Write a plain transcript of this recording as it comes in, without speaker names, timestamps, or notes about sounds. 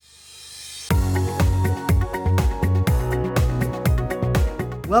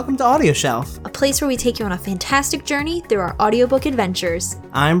Welcome to Audio Shelf. A place where we take you on a fantastic journey through our audiobook adventures.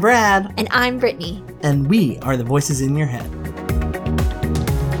 I'm Brad. And I'm Brittany. And we are the voices in your head.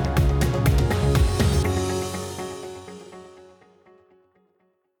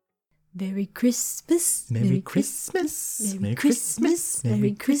 Merry Christmas. Merry Christmas. Merry Christmas.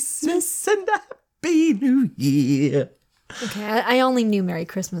 Merry Christmas. And a Happy New Year. Okay, I only knew Merry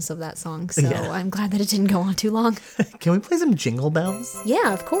Christmas of that song, so Yeah. I'm glad that it didn't go on too long. Can we play some Jingle Bells?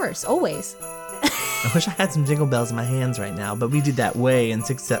 Yeah, of course, always. I wish I had some Jingle Bells in my hands right now, but we did that way in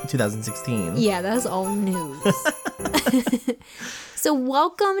 2016. Yeah, that's all news. So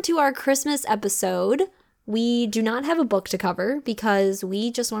welcome to our Christmas episode. We do not have a book to cover because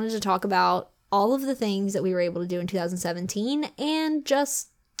we just wanted to talk about all of the things that we were able to do in 2017 and just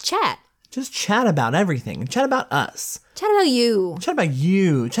chat. Just chat about everything. Chat about us. Chat about you. Chat about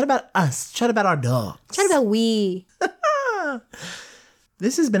you. Chat about us. Chat about our dogs. Chat about we.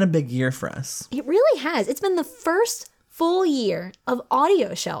 This has been a big year for us. It really has. It's been the first full year of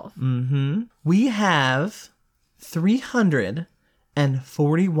Audio Shelf. We have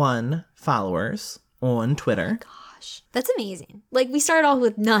 341 followers on Twitter. Gosh, that's amazing. Like, we started off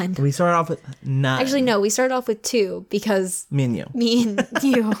with none. We started off with 9. Actually, no, we started off with 2 because Me and you. me and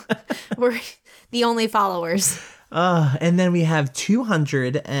you were the only followers. And then we have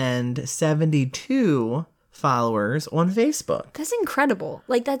 272 followers on Facebook. That's incredible.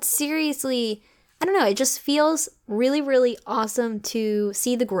 Like, that's seriously, I don't know, it just feels really, really awesome to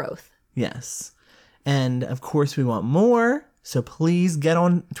see the growth. Yes. And of course, we want more. So please get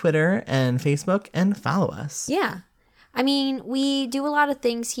on Twitter and Facebook and follow us. Yeah. I mean, we do a lot of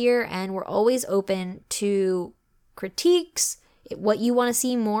things here and we're always open to critiques, what you want to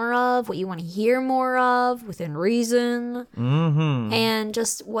see more of, what you want to hear more of within reason, and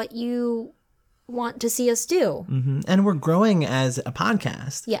just what you want to see us do. And we're growing as a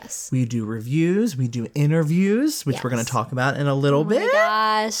podcast. Yes. We do reviews, we do interviews, which we're going Yes. to talk about in a little Oh bit. my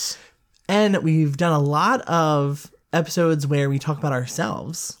gosh. And we've done a lot of episodes where we talk about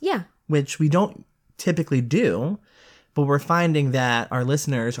ourselves, Yeah. which we don't typically do, but we're finding that our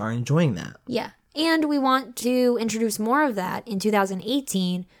listeners are enjoying that. Yeah. And we want to introduce more of that in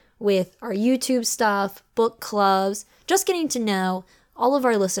 2018 with our YouTube stuff, book clubs, just getting to know all of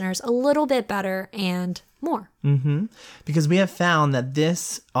our listeners a little bit better and more. Because we have found that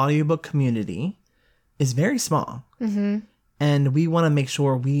this audiobook community is very small. And we want to make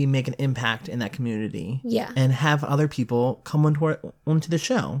sure we make an impact in that community. Yeah. And have other people come onto the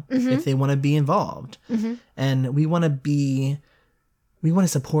show if they want to be involved. And we want to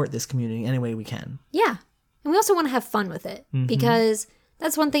support this community any way we can. Yeah. And we also want to have fun with it because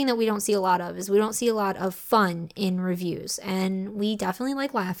that's one thing that we don't see a lot of is we don't see a lot of fun in reviews. And we definitely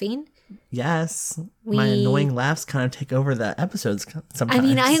like laughing. Yes. My annoying laughs kind of take over the episodes sometimes. I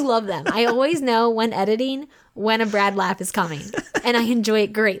mean, I love them. I always know when editing when a Brad laugh is coming. And I enjoy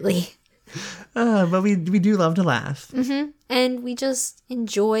it greatly. But we do love to laugh. And we just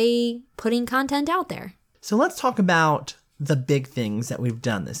enjoy putting content out there. So let's talk about the big things that we've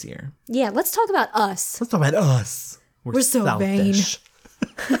done this year. Yeah, let's talk about us. Let's talk about us. We're so selfish.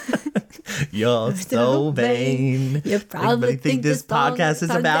 You're so vain. You probably Everybody think this podcast is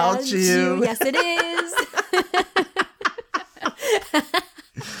about you. Yes, it is.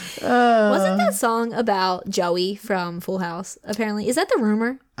 Wasn't that song about Joey from Full House? Apparently, is that the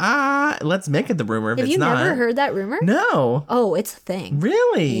rumor? Let's make it the rumor if Have it's you not. never heard that rumor? No. Oh, it's a thing.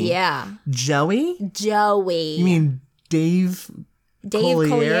 Really? Yeah, Joey? Joey. You mean Dave Collier?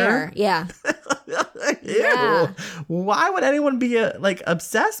 Collier? Yeah. Ew. Yeah. Why would anyone be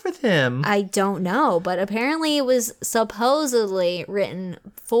obsessed with him? I don't know, but apparently it was supposedly written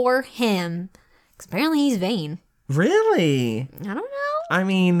for him. 'Cause apparently he's vain. Really? I don't know. I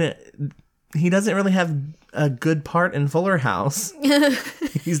mean, he doesn't really have a good part in Fuller House.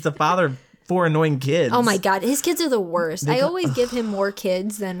 He's the father of 4 annoying kids. Oh my God, his kids are the worst. I always give him more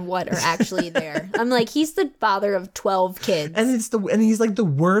kids than what are actually there. I'm like, he's the father of 12 kids. And he's like the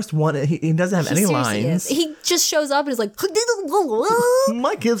worst one. He doesn't have any seriously lines. is. He just shows up and is like,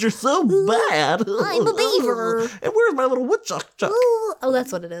 My kids are so bad. I'm a beaver. And where's my little woodchuck chuck? oh,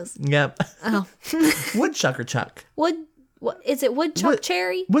 that's what it is. Yep. Oh, Woodchucker Chuck. what is it? Woodchuck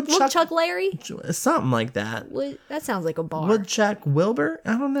Cherry? Woodchuck- Larry? Something like that. That sounds like a bar. Woodchuck Wilbur?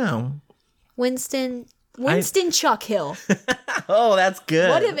 I don't know. Winston Chuck Hill. Oh, that's good.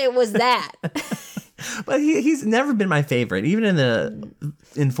 What if it was that? But he's never been my favorite, even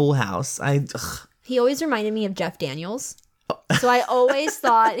in Full House. He always reminded me of Jeff Daniels. So I always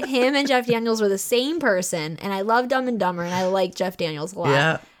thought him and Jeff Daniels were the same person, and I love Dumb and Dumber, and I like Jeff Daniels a lot.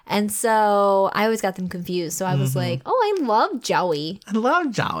 Yeah. And so I always got them confused. So I was like, oh, I love Joey, I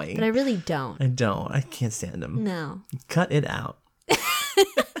love Joey. but I really don't. I don't. I can't stand him. No. Cut it out.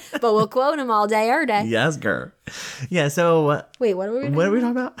 But we'll quote him all day, every day. Yes, girl. Yeah, so Wait, what are we what are we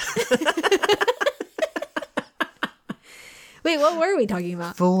talking about? Wait, what were we talking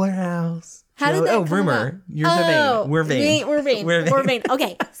about? Fuller House. How did that come rumor. up? You're the vein. We're vain. We're vain. We're vain.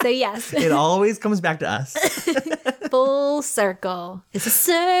 Okay, so yes. It always comes back to us. Full circle. It's a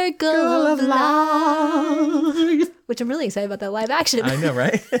circle of life. Which I'm really excited about that live action. I know,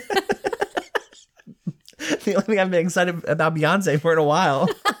 right? The only thing I've been excited about Beyonce for in a while.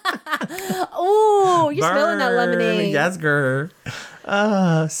 Oh, you're spilling that Burn. lemonade. Yes, girl.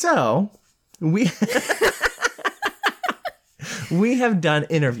 So we we have done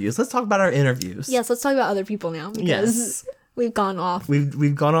interviews. Let's talk about our interviews. Yes, let's talk about other people now because Yes. we've gone off.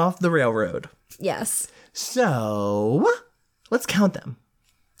 We've gone off the railroad. Yes. So let's count them.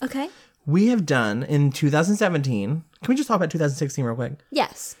 Okay. We have done in 2017. Can we just talk about 2016 real quick?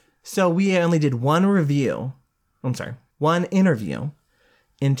 Yes. So we only did one interview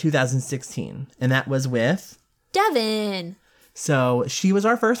in 2016, and that was with. Devin. So she was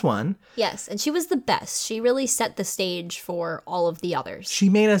our first one. Yes, and she was the best. She really set the stage for all of the others. She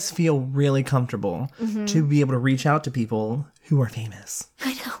made us feel really comfortable to be able to reach out to people who are famous.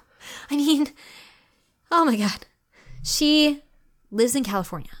 I know. I mean, oh my God. She lives in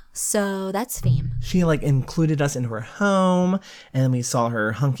California, so that's fame. She like included us into her home, and then we saw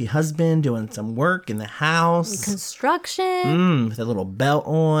her hunky husband doing some work in the house. Construction. With a little belt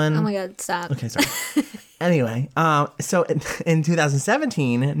on. Oh my God, stop. Okay, sorry. Anyway, so in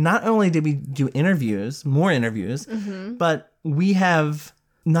 2017, not only did we do more interviews, but we have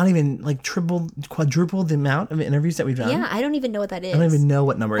not even like quadrupled the amount of interviews that we've done. Yeah, I don't even know what that is. I don't even know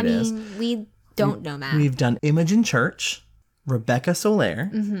what number it is. We don't know that. We've done Imogen Church, Rebecca Soler.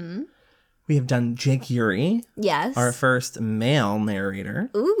 We have done Jake Urey, Yes. our first male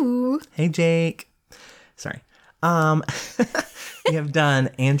narrator. Ooh. Hey, Jake. Sorry. We have done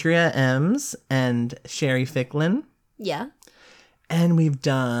Andrea Ems and Sherry Ficklin. Yeah. And we've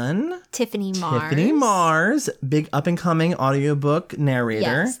done Tiffany Mars. Tiffany Mars, big up-and-coming audiobook narrator.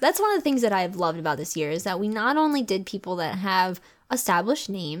 Yes. That's one of the things that I've loved about this year is that we not only did people that have established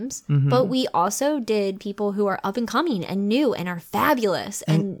names, but we also did people who are up and coming and new and are fabulous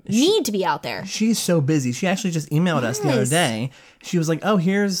and need to be out there. She's so busy. She actually just emailed us the other Yes. day. She was like, oh,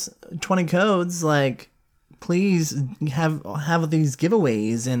 here's 20 codes. Like, please have these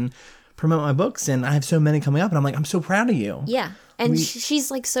giveaways and promote my books. And I have so many coming up. And I'm like, I'm so proud of you. Yeah. And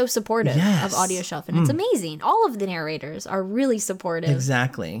she's like so supportive Yes. of Audio Shelf. And it's amazing. All of the narrators are really supportive.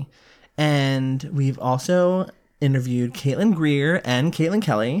 Exactly. And we've also interviewed Caitlin Greer and Caitlin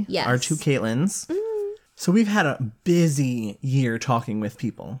Kelly, Yes. our two Caitlins. So we've had a busy year talking with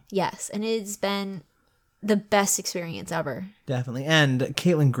people. Yes. And it's been the best experience ever. Definitely. And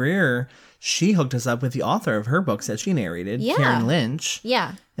Caitlin Greer, she hooked us up with the author of her books that she narrated, Yeah. Karen Lynch.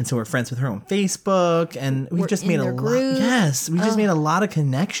 Yeah. And so we're friends with her on Facebook, and we've just in made a their lot. group. Yes, we just made a lot of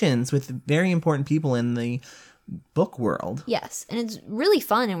connections with very important people in the book world. Yes. And it's really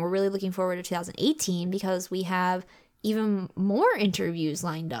fun. And we're really looking forward to 2018 because we have even more interviews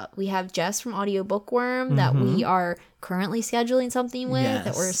lined up. We have Jess from Audio Bookworm that we are currently scheduling something with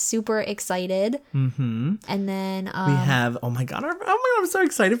that we're Yes. super excited. And then We have, oh my God, I'm so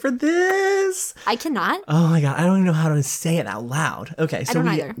excited for this. I cannot. Oh my God, I don't even know how to say it out loud. Okay, so don't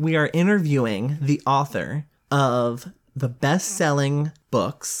either. we are interviewing the author of the best-selling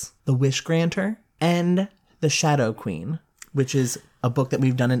books, The Wish Granter, and The Shadow Queen, which is a book that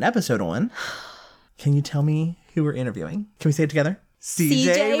we've done an episode on. Can you tell me who we're interviewing? Can we say it together?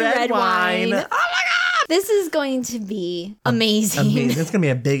 CJ Redwine. Oh my God! This is going to be amazing. Amazing. It's going to be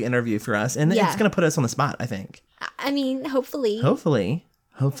a big interview for us, and Yeah. it's going to put us on the spot, I think. I mean, hopefully. Hopefully.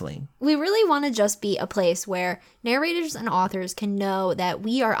 We really want to just be a place where narrators and authors can know that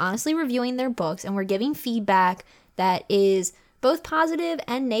we are honestly reviewing their books and we're giving feedback that is both positive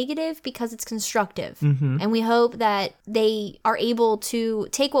and negative because it's constructive. And we hope that they are able to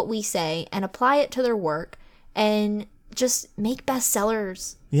take what we say and apply it to their work and just make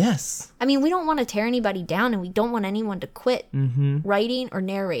bestsellers. Yes. I mean, we don't want to tear anybody down and we don't want anyone to quit writing or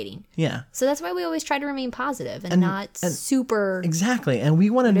narrating. Yeah. So that's why we always try to remain positive and not super... Exactly. And we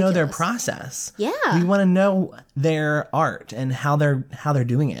want to know their Ridiculous. process. Yeah. We want to know their art and how they're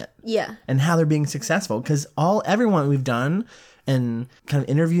doing it Yeah. and how they're being successful, because everyone we've done and kind of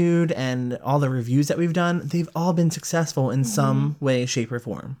interviewed and all the reviews that we've done, they've all been successful in some way, shape, or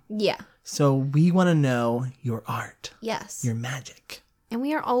form. Yeah. So we want to know your art, Yes. your magic. And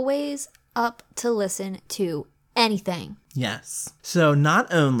we are always up to listen to anything. Yes. So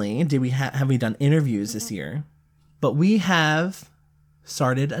not only did we have we done interviews this year, but we have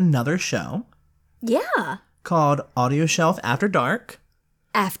started another show Yeah. called Audio Shelf After Dark.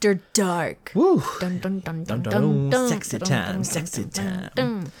 After dark. Woo! Dun, dun, dun, Dun, dun, dun, dun, dun. dun, Sexy dun, time, dun, sexy dun, dun, time.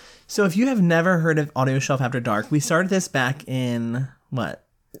 dun. So if you have never heard of Audio Shelf After Dark, we started this back in, what,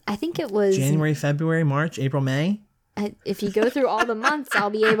 I think it was January, February, March, April, May? if you go through all the months, I'll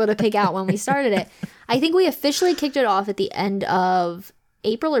be able to pick out when we started it. I think we officially kicked it off at the end of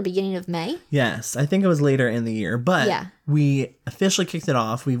April or beginning of May. Yes, I think it was later in the year, but Yeah. we officially kicked it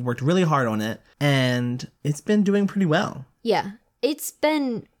off. We've worked really hard on it, and it's been doing pretty well. Yeah. It's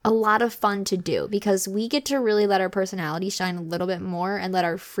been a lot of fun to do because we get to really let our personality shine a little bit more and let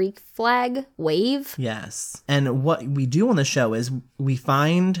our freak flag wave. Yes. And what we do on the show is we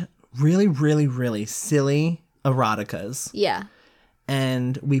find really, really, really silly eroticas, Yeah.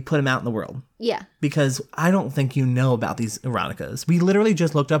 and we put them out in the world. Yeah. Because I don't think you know about these eroticas. We literally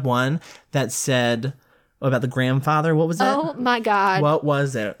just looked up one that said about the grandfather. What was it? Oh my God. What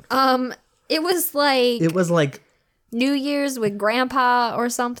was it? It was like It was like, New Year's with Grandpa or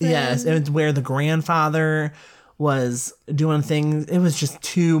something. yes, it was where the grandfather was doing things. It was just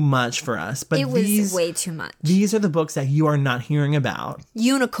too much for us. But It was these, way too much. these are the books that you are not hearing about.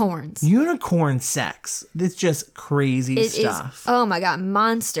 Unicorns. Unicorn sex. It's just crazy It is, stuff. oh my God,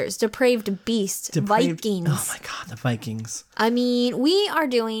 monsters, depraved beasts, Depraved- Vikings. Oh my God, the Vikings. I mean, we are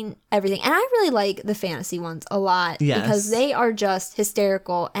doing everything. And I really like the fantasy ones a lot Yes. because they are just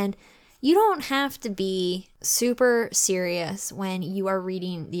hysterical. And you don't have to be super serious when you are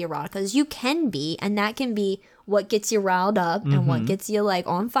reading the eroticas. You can be, and that can be what gets you riled up and what gets you like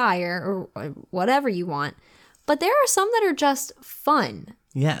on fire or whatever you want. But there are some that are just fun.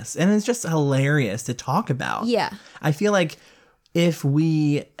 Yes, and it's just hilarious to talk about. Yeah. I feel like if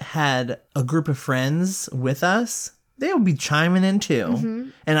we had a group of friends with us, they would be chiming in too. Mm-hmm.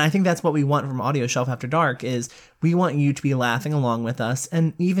 And I think that's what we want from Audio Shelf After Dark is we want you to be laughing along with us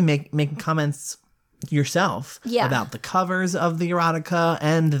and even making comments yourself Yeah. about the covers of the erotica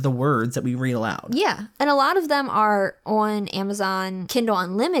and the words that we read aloud. Yeah. And a lot of them are on Amazon Kindle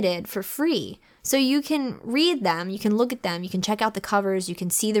Unlimited for free. So you can read them, you can look at them, you can check out the covers, you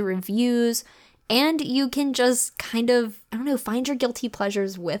can see the reviews, and you can just kind of, I don't know, find your guilty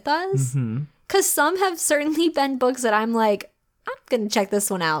pleasures with us. Because some have certainly been books that I'm like, I'm going to check this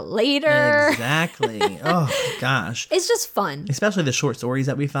one out later. Exactly. Oh my gosh. It's just fun. Especially the short stories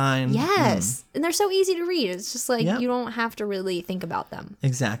that we find. Yes. And they're so easy to read. It's just like Yep. you don't have to really think about them.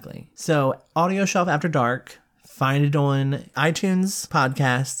 Exactly. So, Audio Shelf After Dark, find it on iTunes,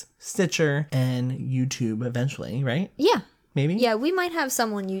 Podcast, Stitcher, and YouTube eventually, right? Yeah. Maybe? Yeah, we might have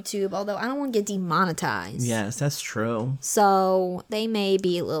some on YouTube, although I don't want to get demonetized. Yes, that's true. So they may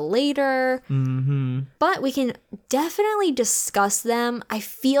be a little later. But we can definitely discuss them. I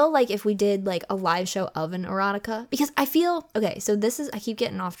feel like if we did like a live show of an erotica, because I feel, okay, so this is, I keep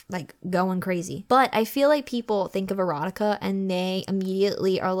getting off, like going crazy. But I feel like people think of erotica and they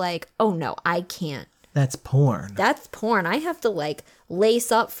immediately are like, oh no, I can't. That's porn. That's porn. I have to like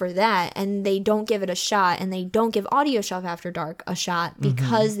lace up for that. And they don't give it a shot. And they don't give Audio Shelf After Dark a shot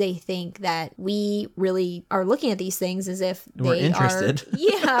because they think that we really are looking at these things as if We're they interested. are.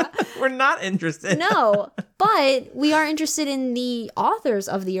 Yeah. We're not interested. No. But we are interested in the authors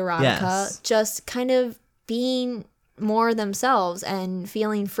of the erotica Yes. just kind of being more themselves and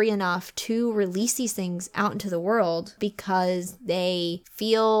feeling free enough to release these things out into the world because they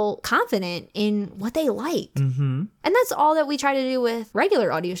feel confident in what they like. And that's all that we try to do with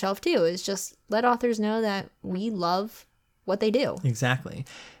regular Audio Shelf too, is just let authors know that we love what they do. Exactly.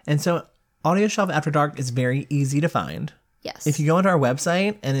 And so, Audio Shelf After Dark is very easy to find. Yes. If you go into our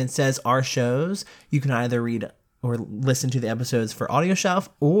website and it says our shows, you can either read or listen to the episodes for Audio Shelf,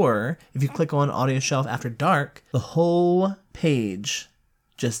 or if you click on Audio Shelf After Dark, the whole page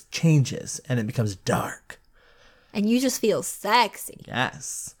just changes and it becomes dark. And you just feel sexy.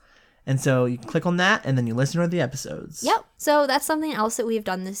 Yes. And so you click on that and then you listen to the episodes. Yep. So that's something else that we've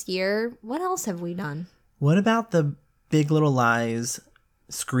done this year. What else have we done? What about the Big Little Lies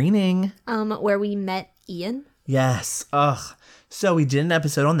screening? Where we met Ian. Yes. Ugh. So we did an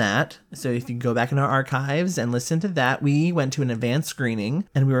episode on that. So if you go back in our archives and listen to that, we went to an advanced screening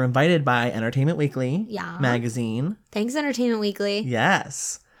and we were invited by Entertainment Weekly Yeah. magazine. Thanks, Entertainment Weekly.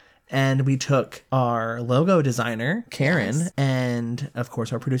 Yes. And we took our logo designer, Karen, Yes. and of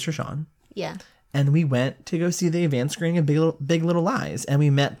course our producer, Sean. Yeah. And we went to go see the advanced screening of Big Little Lies. And we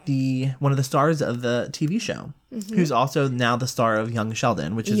met one of the stars of the TV show, who's also now the star of Young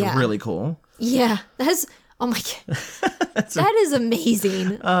Sheldon, which is Yeah. really cool. Yeah. That's, Oh my God. That is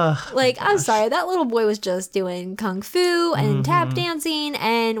amazing. I'm sorry. That little boy was just doing kung fu and tap dancing,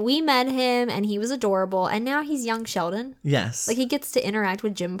 and we met him, and he was adorable. And now he's young Sheldon. Yes. Like, he gets to interact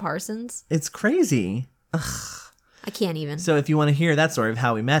with Jim Parsons. It's crazy. I can't even. So if you want to hear that story of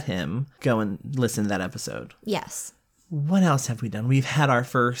how we met him, go and listen to that episode. Yes. What else have we done? We've had our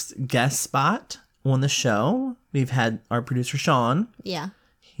first guest spot on the show. We've had our producer, Sean. Yeah.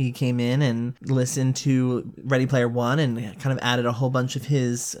 He came in and listened to Ready Player One and kind of added a whole bunch of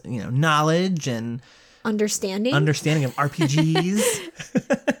his, knowledge and understanding of RPGs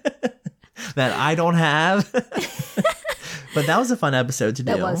that I don't have. But that was a fun episode to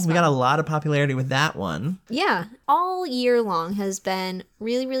do. That was fun. We got a lot of popularity with that one. Yeah. All year long has been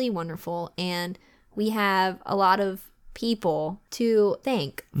really, really wonderful. And we have a lot of people to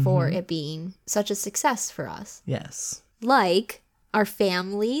thank for it being such a success for us. Yes. Like our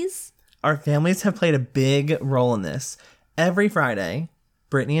families. Our families have played a big role in this. Every Friday,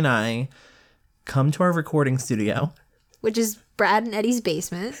 Brittany and I come to our recording studio, which is Brad and Eddie's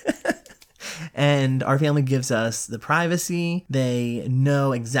basement. And our family gives us the privacy. They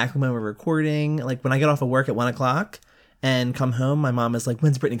know exactly when we're recording. Like when I get off of work at 1:00 and come home, my mom is like,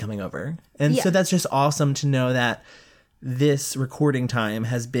 when's Brittany coming over? And so that's just awesome to know that this recording time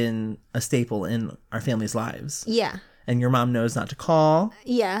has been a staple in our family's lives. Yeah. And your mom knows not to call.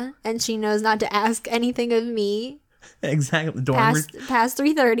 Yeah. And she knows not to ask anything of me. Exactly. Past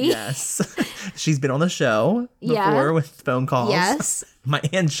 3:30. Yes. She's been on the show before with phone calls. Yes. My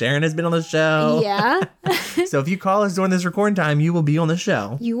Aunt Sharon has been on the show. Yeah. So if you call us during this recording time, you will be on the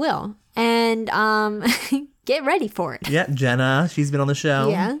show. You will. And get ready for it. Yeah, Jenna, she's been on the show.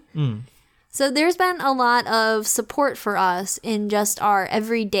 Yeah. So there's been a lot of support for us in just our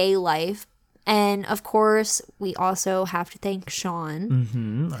everyday life. And of course, we also have to thank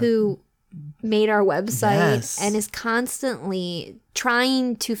Sean, who made our website and is constantly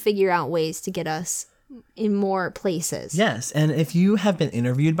trying to figure out ways to get us in more places. Yes, and if you have been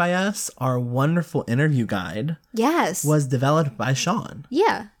interviewed by us, our wonderful interview guide was developed by Sean.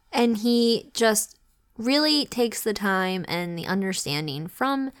 Yeah, and he just really takes the time and the understanding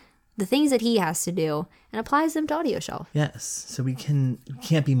from the things that he has to do and applies them to Audio Shelf. Yes, so we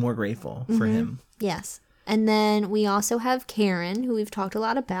can't be more grateful for him. Yes. And then we also have Karen, who we've talked a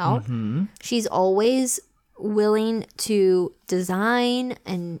lot about. She's always willing to design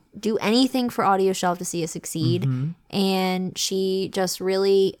and do anything for Audio Shelf to see us succeed. And she just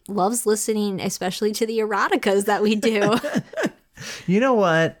really loves listening, especially to the eroticas that we do. You know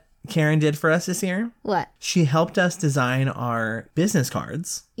what Karen did for us this year? What? She helped us design our business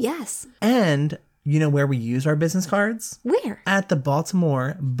cards. Yes. And you know where we use our business cards? Where? At the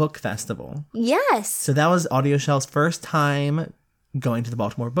Baltimore Book Festival. Yes. So that was Audio Shelf's first time going to the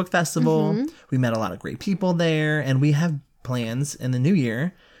Baltimore Book Festival. We met a lot of great people there, and we have plans in the new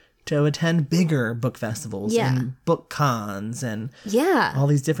year to attend bigger book festivals and book cons and all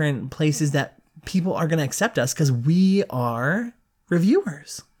these different places that people are going to accept us because we are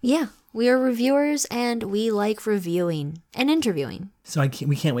reviewers. Yeah, we are reviewers and we like reviewing and interviewing. So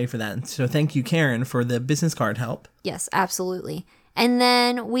we can't wait for that. So thank you, Karen, for the business card help. Yes, absolutely. And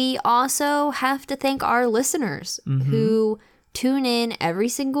then we also have to thank our listeners who tune in every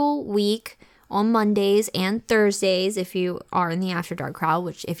single week on Mondays and Thursdays if you are in the After Dark crowd,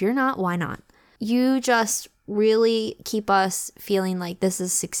 which if you're not, why not? You just really keep us feeling like this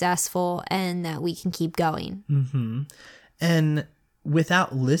is successful and that we can keep going. And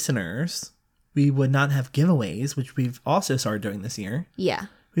without listeners, we would not have giveaways, which we've also started doing this year. Yeah.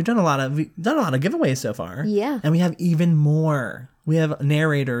 We've done a lot of giveaways so far. Yeah. And we have even more. We have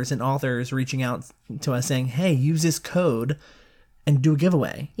narrators and authors reaching out to us saying, hey, use this code and do a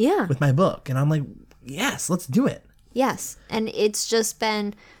giveaway with my book. And I'm like, yes, let's do it. Yes. And it's just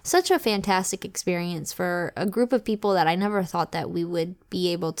been such a fantastic experience for a group of people that I never thought that we would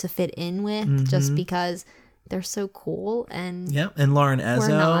be able to fit in with just because they're so cool. And and Lauren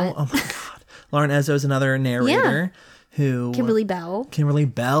Ezzo. Oh my God. Lauren Ezzo is another narrator who... Kimberly Bell. Kimberly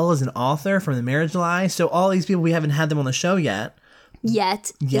Bell is an author from The Marriage Lie. So all these people, we haven't had them on the show yet.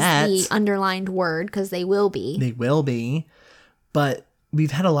 Yet is the underlined word because they will be. They will be. But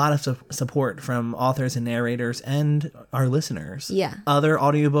we've had a lot of support from authors and narrators and our listeners. Yeah. Other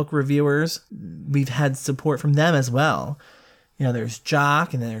audiobook reviewers, we've had support from them as well. You know, there's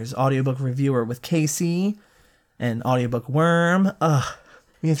Jock and there's audiobook reviewer with Casey and audiobook Worm.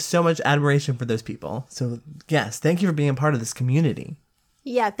 We have so much admiration for those people. So yes, thank you for being a part of this community.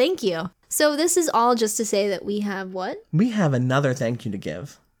 Yeah, thank you. So this is all just to say that we have what? We have another thank you to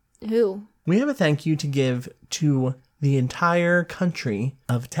give. Who? We have a thank you to give to the entire country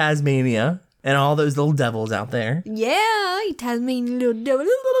of Tasmania and all those little devils out there. Yeah, you Tasmanian little devil.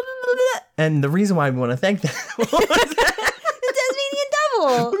 And the reason why we want to thank them. The Tasmanian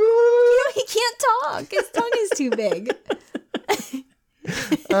devil. You know, he can't talk. His tongue is too big.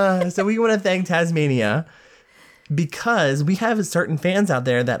 So we want to thank Tasmania because we have certain fans out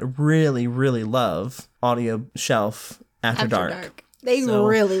there that really, really love Audio Shelf After Dark. They So,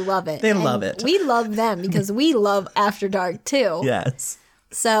 really love it. they And love it. We love them because we love After Dark too. Yes.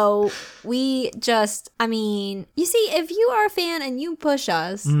 So we just, I mean, you see, if you are a fan and you push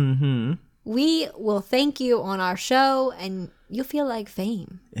us, we will thank you on our show and you'll feel like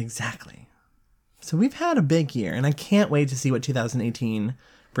fame. Exactly. So we've had a big year, and I can't wait to see what 2018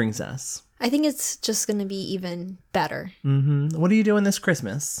 brings us. I think it's just going to be even better. What are you doing this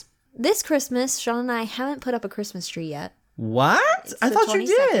Christmas? This Christmas, Sean and I haven't put up a Christmas tree yet. What? I The thought you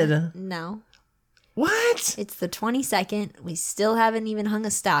 22nd. did. No. What? It's the 22nd. We still haven't even hung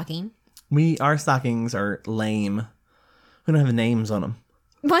a stocking. Our stockings are lame. We don't have names on them.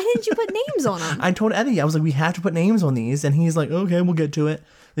 Why didn't you put names on them? I told Eddie, I was like, we have to put names on these. And he's like, okay, we'll get to it.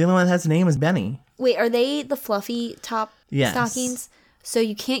 The only one that has a name is Benny. Wait, are they the fluffy top Yes. stockings? So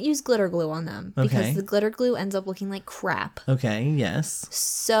you can't use glitter glue on them because Okay. the glitter glue ends up looking like crap. Okay, yes.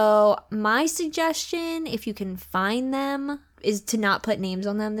 So my suggestion, if you can find them, is to not put names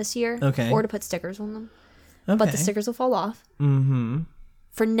on them this year. Okay. Or to put stickers on them. Okay. But the stickers will fall off. Mm-hmm.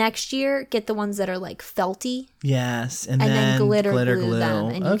 For next year, get the ones that are like felty Yes. and then glitter glue glue. them.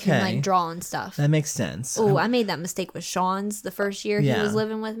 And you Okay. can like draw and stuff. That makes sense. Oh, I made that mistake with Sean's the first year he Yeah. was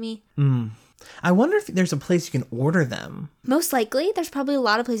living with me. I wonder if there's a place you can order them. Most likely, there's probably a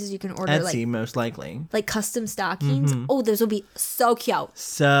lot of places you can order Etsy, most likely. like custom stockings. Mm-hmm. Oh, those will be so cute.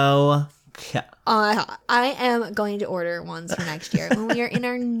 So, I am going to order ones for next year when we are in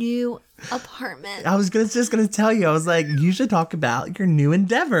our new apartment. I was just gonna tell you, I was like, you should talk about your new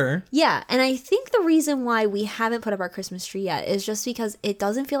endeavor. Yeah, and I think the reason why we haven't put up our Christmas tree yet is just because it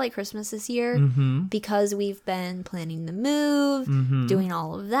doesn't feel like Christmas this year because we've been planning the move, doing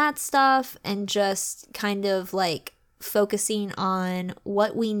all of that stuff, and just kind of like focusing on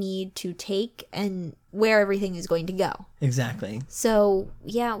what we need to take and where everything is going to go. Exactly. So,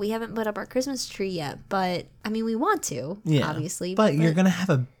 yeah, we haven't put up our Christmas tree yet, but I mean, we want to, Yeah. obviously. But you're gonna have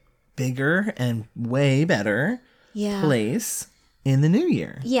a bigger and way better yeah. place in the new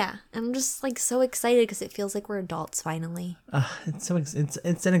year. Yeah, I'm just like so excited because it feels like we're adults finally. It's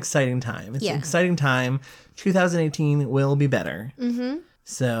an exciting time. It's Yeah. an exciting time. 2018 will be better. Mm-hmm.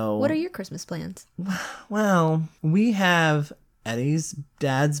 So What are your Christmas plans? well, we have Eddie's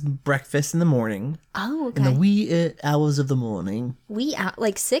dad's breakfast in the morning. Oh, In the okay. wee hours of the morning. We out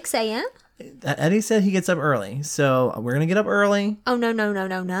like 6 a.m.? Eddie said he gets up early, so we're gonna get up early. Oh, no.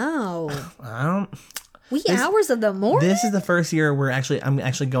 I don't. Wee hours of the morning? This is the first year I'm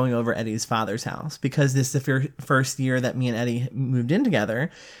actually going over Eddie's father's house because this is the first year that me and Eddie moved in together,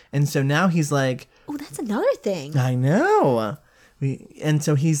 and so now he's like, Oh, that's another thing. I know. And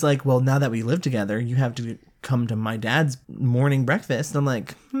so he's like, well, now that we live together, you have to come to my dad's morning breakfast. And I'm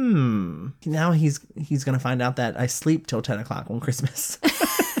like, Now he's gonna find out that I sleep till 10 o'clock on Christmas.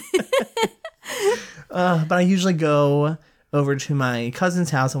 But I usually go over to my cousin's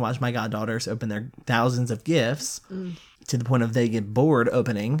house and watch my goddaughters open their thousands of gifts to the point of they get bored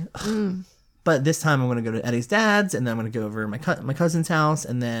opening. But this time I'm going to go to Eddie's dad's, and then I'm going to go over to my cousin's house,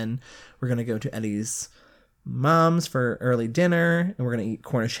 and then we're going to go to Eddie's mom's for early dinner, and we're going to eat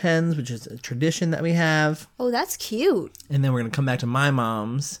Cornish hens, which is a tradition that we have. Oh, that's cute. And then we're going to come back to my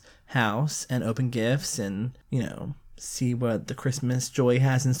mom's house and open gifts and, see what the Christmas joy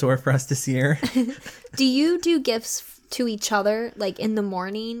has in store for us this year. Do you do gifts to each other like in the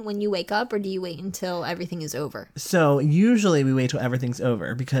morning when you wake up, or do you wait until everything is over? So usually we wait till everything's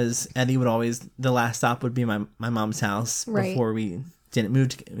over because Eddie would always, the last stop would be my mom's house Right. before we didn't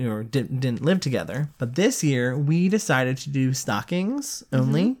move or didn't live together. But this year we decided to do stockings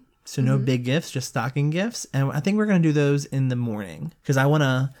only. So no big gifts, just stocking gifts. And I think we're going to do those in the morning because I want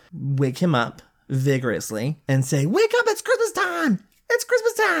to wake him up vigorously and say, wake up, it's Christmas time. It's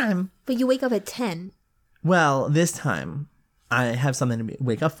Christmas time. But you wake up at 10. Well, this time I have something to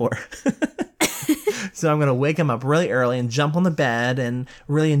wake up for. So I'm going to wake him up really early and jump on the bed and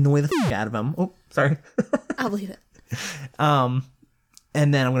really annoy the out of him. Oh, sorry. I'll believe it. And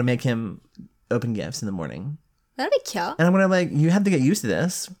then I'm going to make him open gifts in the morning. That'd be cute. And I'm going to you have to get used to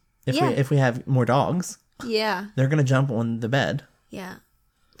this if we have more dogs. Yeah. They're going to jump on the bed. Yeah.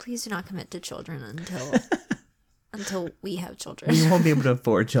 Please do not commit to children until we have children. We won't be able to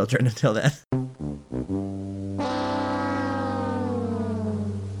afford children until then.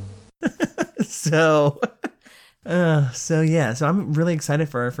 So, So I'm really excited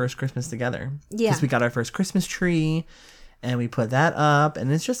for our first Christmas together. Yeah. Because we got our first Christmas tree and we put that up,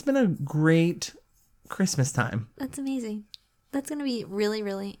 and it's just been a great Christmas time. That's amazing. That's going to be really,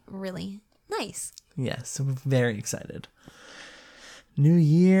 really, really nice. Yes, so we're very excited. New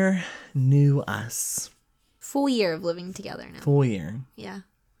year, new us. Full year of living together now. Full year. Yeah.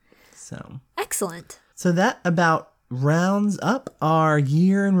 So. Excellent. So that about rounds up our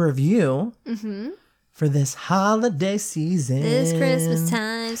year in review for this holiday season. This Christmas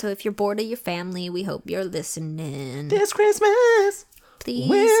time. So if you're bored of your family, we hope you're listening. This Christmas Please.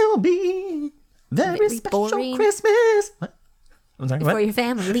 will be very special boring. Christmas. What? I'm sorry, For what? your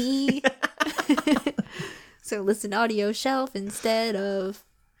family. So listen to Audio Shelf instead of...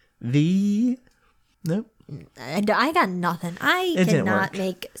 Nope. I got nothing. I It didn't cannot work.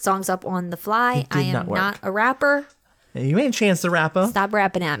 make songs up on the fly. I am not work. not a rapper. Hey, you ain't Chance the Rapper. Stop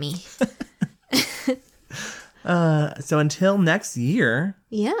rapping at me. So until next year,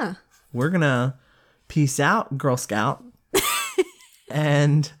 Yeah. we're gonna peace out, Girl Scout,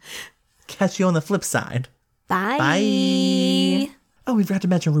 and catch you on the flip side. Bye. Bye. Oh, we forgot to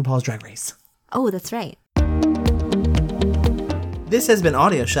mention RuPaul's Drag Race. Oh, that's right. This has been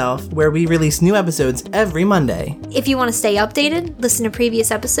Audio Shelf, where we release new episodes every Monday. If you want to stay updated, listen to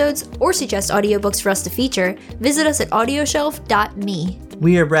previous episodes, or suggest audiobooks for us to feature, visit us at audioshelf.me.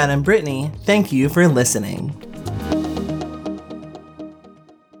 We are Brad and Brittany. Thank you for listening.